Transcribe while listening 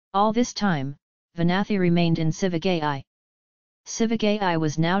All this time, Vanathi remained in Sivagayai. Sivagayai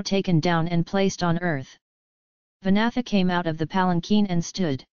was now taken down and placed on earth. Vanatha came out of the palanquin and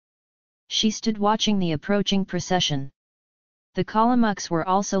stood. She stood watching the approaching procession. The Kalamuks were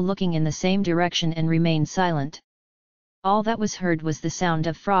also looking in the same direction and remained silent. All that was heard was the sound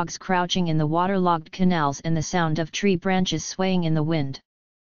of frogs crouching in the waterlogged canals and the sound of tree branches swaying in the wind.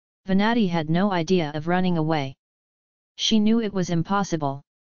 Vanathi had no idea of running away. She knew it was impossible.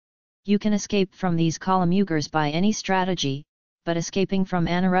 You can escape from these Kalamugars by any strategy, but escaping from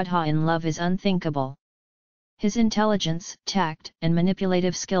Anuruddha in love is unthinkable. His intelligence, tact, and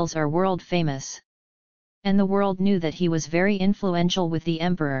manipulative skills are world famous. And the world knew that he was very influential with the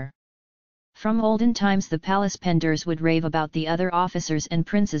emperor. From olden times the palace penders would rave about the other officers and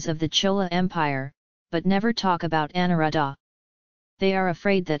princes of the Chola Empire, but never talk about Anuruddha. They are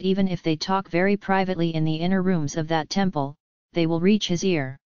afraid that even if they talk very privately in the inner rooms of that temple, they will reach his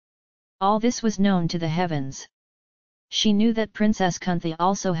ear. All this was known to the heavens. She knew that Princess Kunthi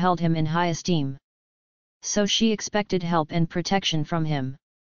also held him in high esteem. So she expected help and protection from him.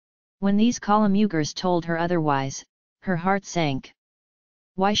 When these Kalamugars told her otherwise, her heart sank.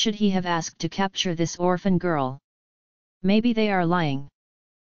 Why should he have asked to capture this orphan girl? Maybe they are lying.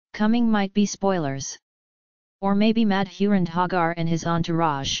 Coming might be spoilers. Or maybe Madhurandhagar and his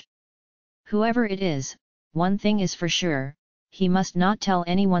entourage. Whoever it is, one thing is for sure, he must not tell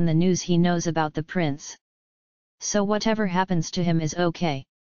anyone the news he knows about the prince. So whatever happens to him is okay.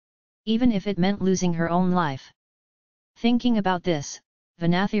 Even if it meant losing her own life. Thinking about this,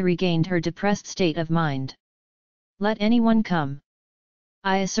 Vanathi regained her depressed state of mind. Let anyone come.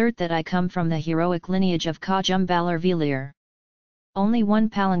 I assert that I come from the heroic lineage of Kajumbalar Velir. Only one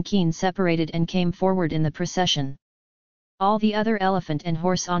palanquin separated and came forward in the procession. All the other elephant and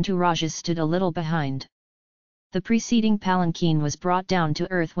horse entourages stood a little behind. The preceding palanquin was brought down to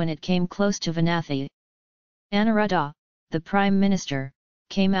earth when it came close to Vanathi. Anuruddha, the Prime Minister,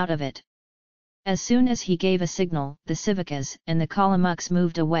 came out of it. As soon as he gave a signal, the Sivakas and the Kalamuks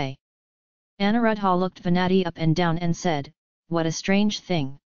moved away. Anuruddha looked Vanathi up and down and said, "What a strange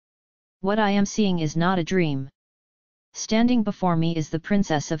thing! What I am seeing is not a dream. Standing before me is the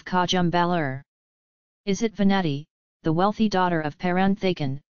princess of Kajumbalar. Is it Vanathi, the wealthy daughter of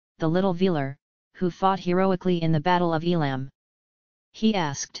Paranthakan, the little Velar, who fought heroically in the Battle of Elam?" he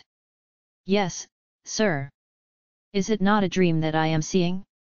asked. "Yes, sir. Is it not a dream that I am seeing?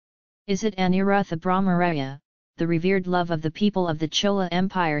 Is it Aniruddha Brahmaraya, the revered love of the people of the Chola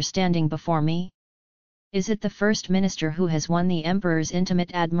Empire standing before me? Is it the first minister who has won the emperor's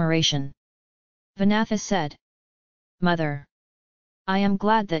intimate admiration?" Vanatha said. "Mother. I am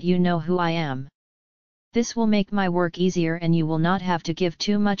glad that you know who I am. This will make my work easier and you will not have to give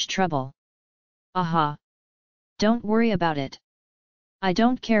too much trouble." "Aha! Don't worry about it. I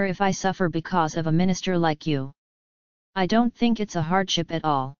don't care if I suffer because of a minister like you. I don't think it's a hardship at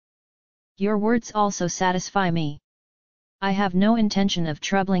all. Your words also satisfy me. I have no intention of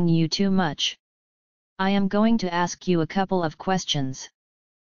troubling you too much. I am going to ask you a couple of questions.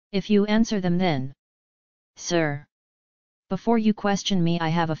 If you answer them then." "Sir. Before you question me I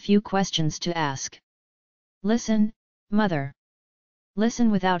have a few questions to ask." "Listen, mother.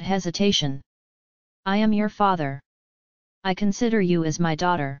 Listen without hesitation. I am your father. I consider you as my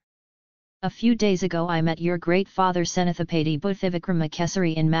daughter. A few days ago I met your great father Senathapati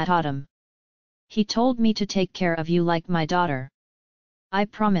Buddhivikramakesari in Matadam. He told me to take care of you like my daughter. I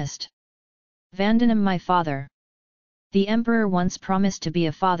promised. Vandanam my father. The emperor once promised to be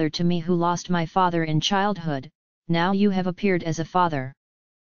a father to me who lost my father in childhood, now you have appeared as a father.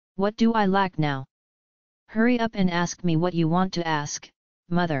 What do I lack now? Hurry up and ask me what you want to ask,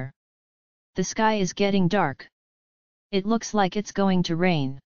 mother. The sky is getting dark. It looks like it's going to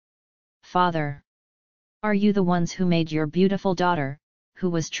rain." "Father. Are you the ones who made your beautiful daughter, who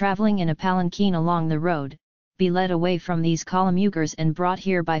was travelling in a palanquin along the road, be led away from these Kalamugars and brought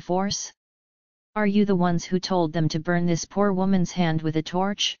here by force? Are you the ones who told them to burn this poor woman's hand with a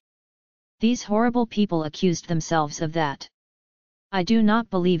torch? These horrible people accused themselves of that. I do not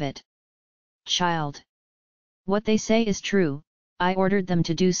believe it." "Child. What they say is true, I ordered them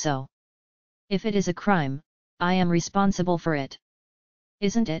to do so. If it is a crime, I am responsible for it.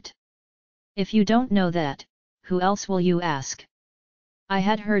 Isn't it? If you don't know that, who else will you ask? I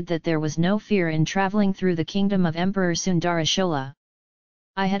had heard that there was no fear in travelling through the kingdom of Emperor Sundarashola.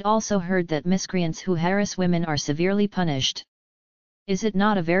 I had also heard that miscreants who harass women are severely punished. Is it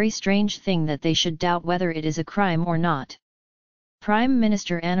not a very strange thing that they should doubt whether it is a crime or not?" Prime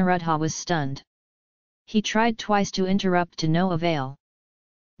Minister Anuruddha was stunned. He tried twice to interrupt to no avail.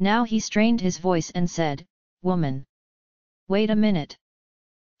 Now he strained his voice and said, "Woman! Wait a minute.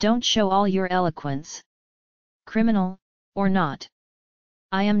 Don't show all your eloquence. Criminal, or not?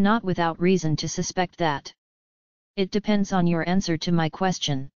 I am not without reason to suspect that. It depends on your answer to my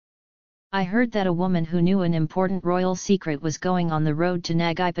question. I heard that a woman who knew an important royal secret was going on the road to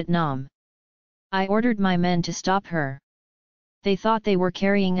Nagapatnam. I ordered my men to stop her. They thought they were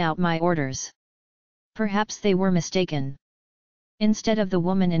carrying out my orders. Perhaps they were mistaken. Instead of the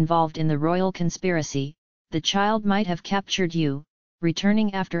woman involved in the royal conspiracy, the child might have captured you,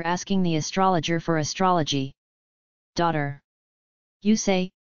 returning after asking the astrologer for astrology. Daughter. You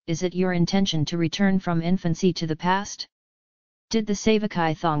say, is it your intention to return from infancy to the past? Did the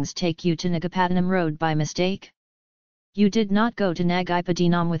Savakai thongs take you to Nagapatnam road by mistake? You did not go to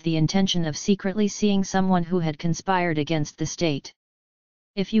Nagapatnam with the intention of secretly seeing someone who had conspired against the state.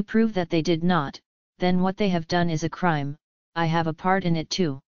 If you prove that they did not, then what they have done is a crime. I have a part in it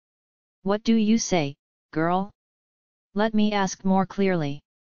too. What do you say, girl? Let me ask more clearly.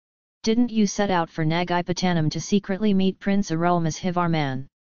 Didn't you set out for Nagapatnam to secretly meet Prince Arulmozhivarman?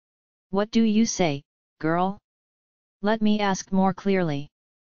 What do you say, girl? Let me ask more clearly.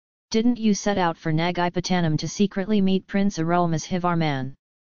 Didn't you set out for Nagapatnam to secretly meet Prince Arulmozhivarman?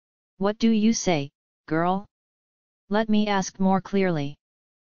 What do you say, girl? Let me ask more clearly.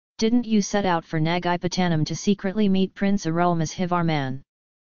 Didn't you set out for Nagapatnam to secretly meet Prince Arulmozhivarman?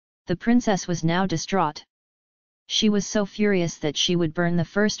 The princess was now distraught. She was so furious that she would burn the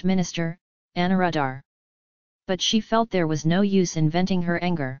first minister, Anuruddhar. But she felt there was no use in venting her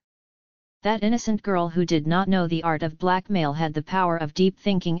anger. That innocent girl who did not know the art of blackmail had the power of deep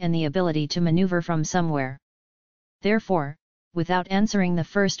thinking and the ability to maneuver from somewhere. Therefore, without answering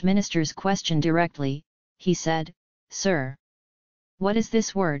the first minister's question directly, he said, Sir. What is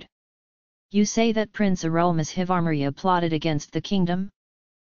this word? You say that Prince Arulmozhivarman plotted against the kingdom?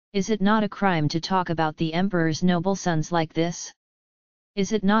 Is it not a crime to talk about the emperor's noble sons like this?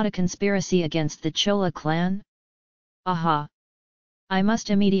 Is it not a conspiracy against the Chola clan? Aha! I must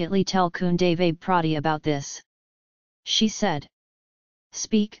immediately tell Kundavai Prati about this. She said.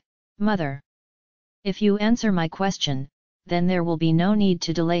 Speak, mother. If you answer my question, then there will be no need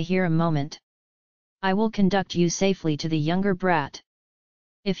to delay here a moment. I will conduct you safely to the younger brat.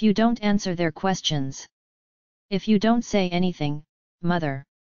 If you don't answer their questions. If you don't say anything, mother.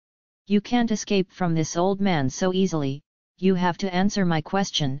 You can't escape from this old man so easily, you have to answer my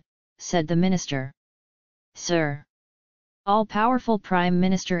question, said the minister. Sir. All-powerful Prime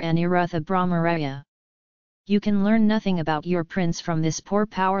Minister Aniruddha Brahmaraya. You can learn nothing about your prince from this poor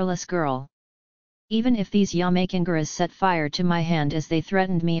powerless girl. Even if these Yamakangaras set fire to my hand as they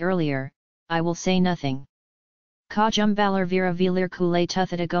threatened me earlier, I will say nothing. Kajumbalar Vira Vilir Kule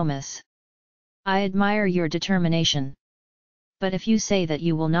Tuthata Gomas. I admire your determination. But if you say that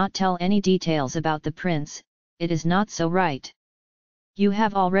you will not tell any details about the prince, it is not so right. You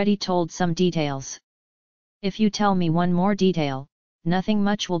have already told some details. If you tell me one more detail, nothing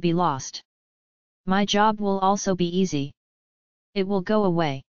much will be lost. My job will also be easy. It will go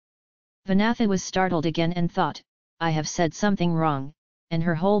away. Vanatha was startled again and thought, I have said something wrong, and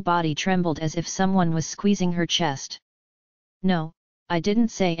her whole body trembled as if someone was squeezing her chest. No, I didn't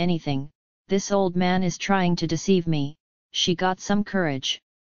say anything, this old man is trying to deceive me, she got some courage.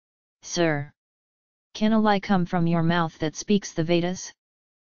 Sir. Can a lie come from your mouth that speaks the Vedas?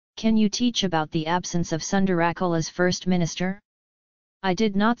 Can you teach about the absence of Sundarakula's first minister? I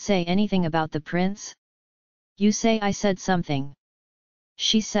did not say anything about the prince. You say I said something.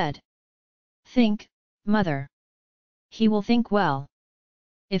 She said. Think, mother. He will think well.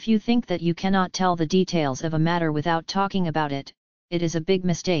 If you think that you cannot tell the details of a matter without talking about it, it is a big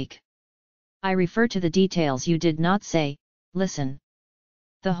mistake. I refer to the details you did not say, listen.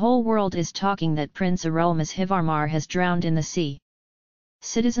 The whole world is talking that Prince Arulmozhivarman has drowned in the sea.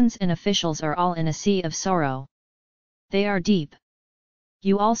 Citizens and officials are all in a sea of sorrow. They are deep.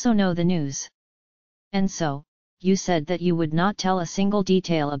 You also know the news. And so, you said that you would not tell a single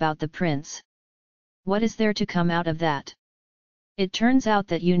detail about the prince. What is there to come out of that? It turns out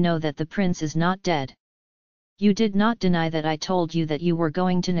that you know that the prince is not dead. You did not deny that I told you that you were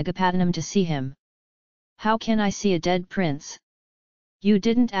going to Nagapatnam to see him. How can I see a dead prince? You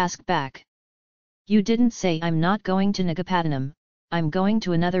didn't ask back. You didn't say I'm not going to Nagapatnam, I'm going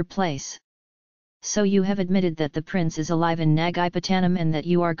to another place. So you have admitted that the prince is alive in Nagapatnam and that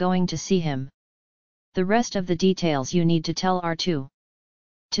you are going to see him. The rest of the details you need to tell are to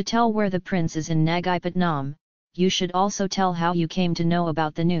tell where the prince is in Nagapatnam, you should also tell how you came to know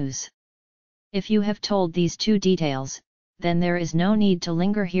about the news. If you have told these two details, then there is no need to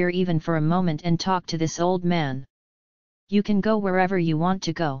linger here even for a moment and talk to this old man. You can go wherever you want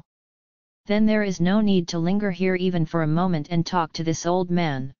to go. Then there is no need to linger here even for a moment and talk to this old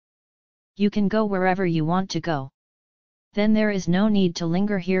man. You can go wherever you want to go. Then there is no need to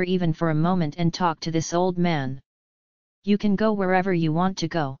linger here even for a moment and talk to this old man. You can go wherever you want to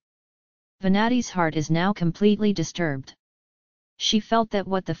go. Vanati's heart is now completely disturbed. She felt that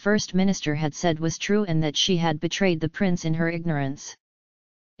what the first minister had said was true and that she had betrayed the prince in her ignorance.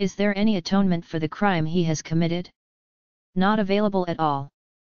 Is there any atonement for the crime he has committed? Not available at all.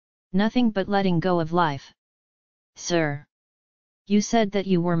 Nothing but letting go of life. Sir. You said that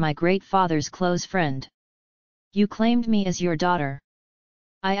you were my great father's close friend. You claimed me as your daughter.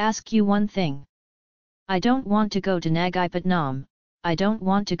 I ask you one thing. I don't want to go to Nagipatnam, I don't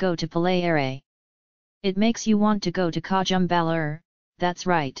want to go to Palayare. It makes you want to go to Kajumbalur, that's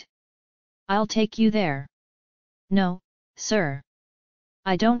right. I'll take you there. No, sir.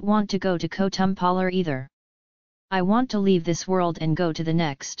 I don't want to go to Kotumpalar either. I want to leave this world and go to the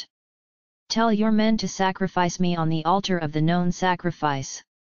next. Tell your men to sacrifice me on the altar of the known sacrifice.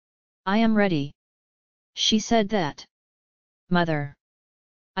 I am ready. She said that. Mother.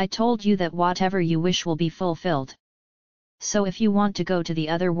 I told you that whatever you wish will be fulfilled. So if you want to go to the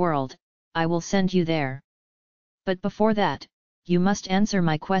other world, I will send you there. But before that, you must answer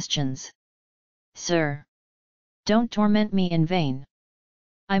my questions. Sir. Don't torment me in vain.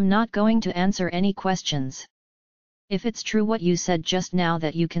 I'm not going to answer any questions. If it's true what you said just now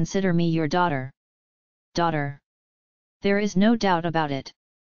that you consider me your daughter. Daughter. There is no doubt about it.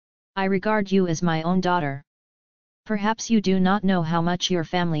 I regard you as my own daughter. Perhaps you do not know how much your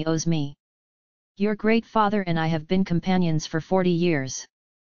family owes me. Your great father and I have been companions for 40 years.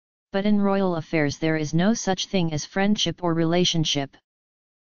 But in royal affairs there is no such thing as friendship or relationship.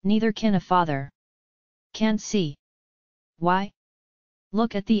 Neither can a father. Can't see. Why?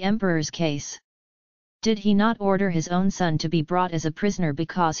 Look at the emperor's case. Did he not order his own son to be brought as a prisoner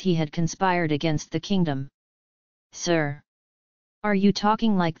because he had conspired against the kingdom? Sir. Are you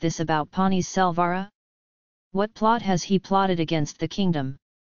talking like this about Ponniyin Selvan? What plot has he plotted against the kingdom?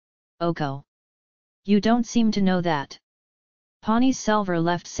 Oko. You don't seem to know that. Ponniyin Selvan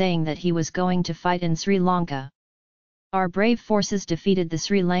left saying that he was going to fight in Sri Lanka. Our brave forces defeated the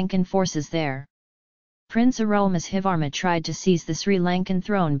Sri Lankan forces there. Prince Arulmozhivarma tried to seize the Sri Lankan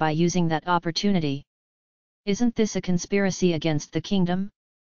throne by using that opportunity. Isn't this a conspiracy against the kingdom?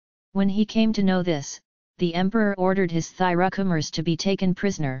 When he came to know this, the emperor ordered his Thirukumars to be taken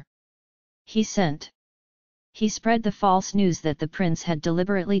prisoner. He spread the false news that the prince had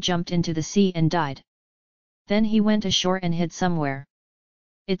deliberately jumped into the sea and died. Then he went ashore and hid somewhere.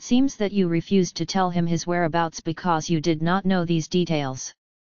 It seems that you refused to tell him his whereabouts because you did not know these details.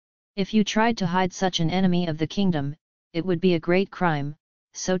 If you tried to hide such an enemy of the kingdom, it would be a great crime,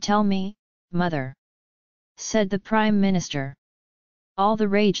 so tell me, mother. Said the Prime Minister. All the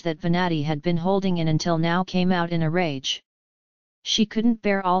rage that Vanati had been holding in until now came out in a rage. She couldn't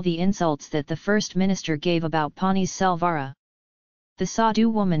bear all the insults that the First Minister gave about Ponniyin Selvan. The Sadhu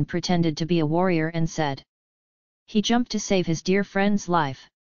woman pretended to be a warrior and said. He jumped to save his dear friend's life.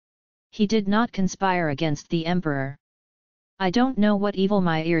 He did not conspire against the emperor. I don't know what evil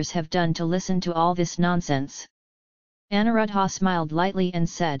my ears have done to listen to all this nonsense. Anuruddha smiled lightly and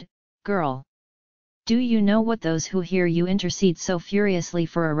said, Girl. Do you know what those who hear you intercede so furiously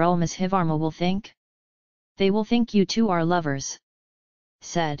for Arulmozhivarma will think? They will think you two are lovers.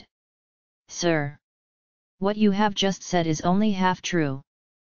 Said. Sir. What you have just said is only half true.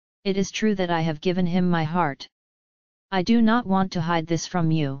 It is true that I have given him my heart. I do not want to hide this from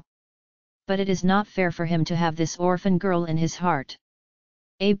you. But it is not fair for him to have this orphan girl in his heart.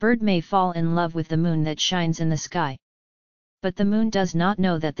 A bird may fall in love with the moon that shines in the sky. But the moon does not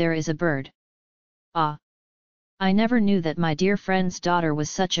know that there is a bird. Ah! I never knew that my dear friend's daughter was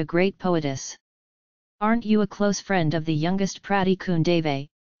such a great poetess. Aren't you a close friend of the youngest Pratikundave?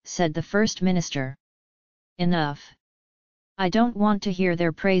 Said the First Minister. Enough! I don't want to hear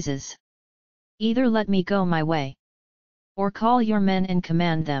their praises. Either let me go my way. Or call your men and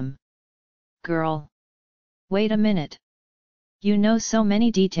command them. Girl! Wait a minute. You know so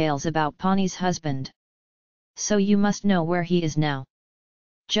many details about Ponni's husband. So you must know where he is now.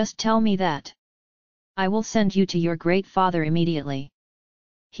 Just tell me that. I will send you to your great father immediately.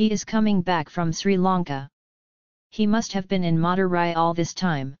 He is coming back from Sri Lanka. He must have been in Madurai all this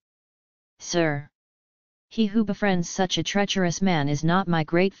time. Sir. He who befriends such a treacherous man is not my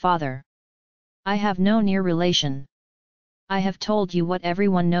great father. I have no near relation. I have told you what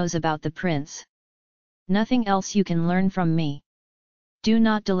everyone knows about the prince. Nothing else you can learn from me. Do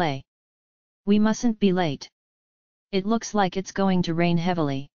not delay. We mustn't be late. It looks like it's going to rain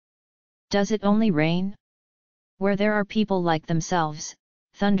heavily. Does it only rain? Where there are people like themselves,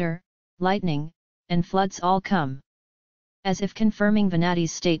 thunder, lightning, and floods all come. As if confirming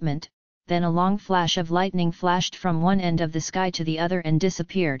Vanati's statement, then a long flash of lightning flashed from one end of the sky to the other and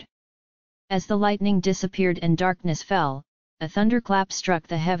disappeared. As the lightning disappeared and darkness fell, a thunderclap struck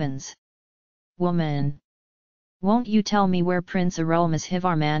the heavens. Woman! Won't you tell me where Prince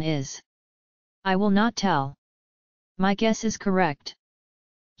Arulmozhivarman is? I will not tell. My guess is correct.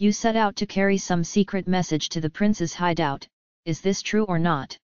 You set out to carry some secret message to the prince's hideout, is this true or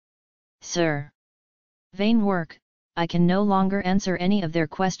not? Sir! Vain work, I can no longer answer any of their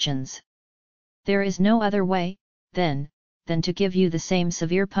questions. There is no other way, then, than to give you the same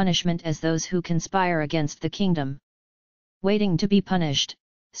severe punishment as those who conspire against the kingdom. Waiting to be punished,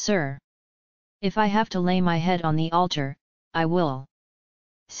 sir. If I have to lay my head on the altar, I will.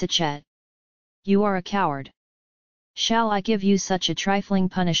 Sachet! You are a coward. Shall I give you such a trifling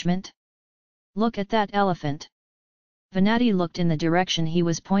punishment? Look at that elephant. Venati looked in the direction he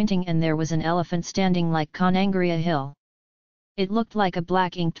was pointing and there was an elephant standing like Conangria Hill. It looked like a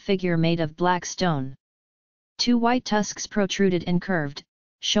black inked figure made of black stone. Two white tusks protruded and curved,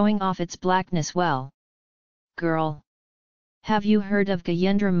 showing off its blackness well. Girl! Have you heard of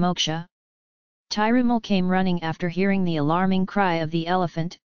Gajendra Moksha? Tirumal came running after hearing the alarming cry of the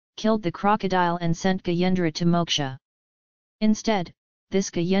elephant, killed the crocodile and sent Gajendra to Moksha. Instead, this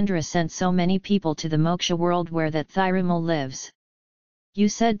Gajendra sent so many people to the Moksha world where that Thirumal lives. You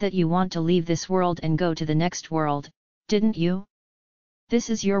said that you want to leave this world and go to the next world, didn't you? This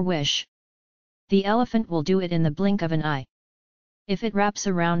is your wish. The elephant will do it in the blink of an eye. If it wraps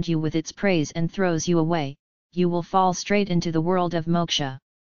around you with its praise and throws you away, you will fall straight into the world of Moksha.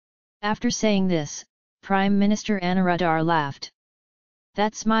 After saying this, Prime Minister Anuradhar laughed.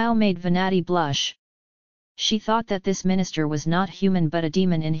 That smile made Venati blush. She thought that this minister was not human but a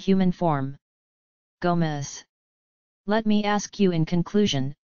demon in human form. Gomez! Let me ask you in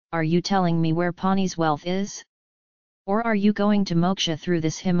conclusion, are you telling me where Pani's wealth is? Or are you going to Moksha through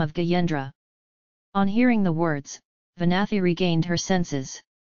this hymn of Gajendra? On hearing the words, Vanathi regained her senses.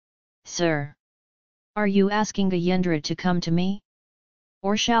 Sir! Are you asking Gajendra to come to me?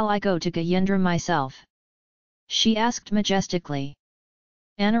 Or shall I go to Gajendra myself? She asked majestically.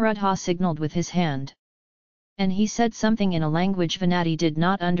 Anuradha signalled with his hand. And he said something in a language Venati did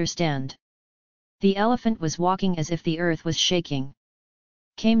not understand. The elephant was walking as if the earth was shaking.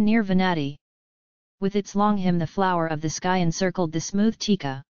 Came near Venati. With its long hymn the flower of the sky encircled the smooth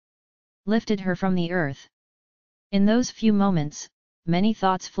tika. Lifted her from the earth. In those few moments, many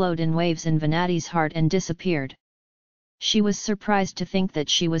thoughts flowed in waves in Venati's heart and disappeared. She was surprised to think that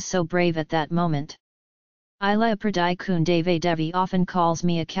she was so brave at that moment. Ilaya Pradai Kundave Devi often calls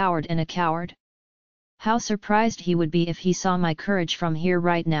me a coward and a coward. How surprised he would be if he saw my courage from here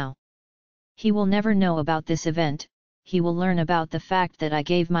right now. He will never know about this event, he will learn about the fact that I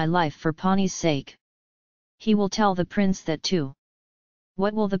gave my life for Pani's sake. He will tell the prince that too.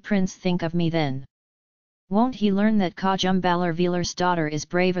 What will the prince think of me then? Won't he learn that Kajumbalar Velar's daughter is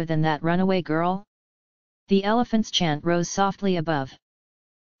braver than that runaway girl? The elephant's chant rose softly above.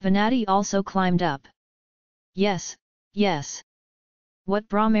 Venati also climbed up. Yes, yes. What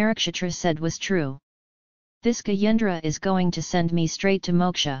Brahmarakshatra said was true. This Gajendra is going to send me straight to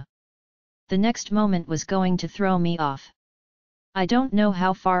Moksha. The next moment was going to throw me off. I don't know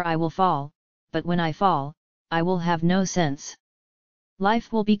how far I will fall, but when I fall, I will have no sense.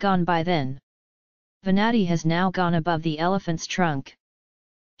 Life will be gone by then. Venati has now gone above the elephant's trunk.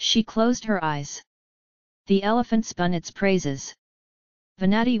 She closed her eyes. The elephant spun its praises.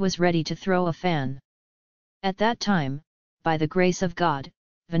 Venati was ready to throw a fan. At that time, by the grace of God,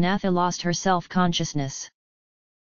 Vanatha lost her self-consciousness.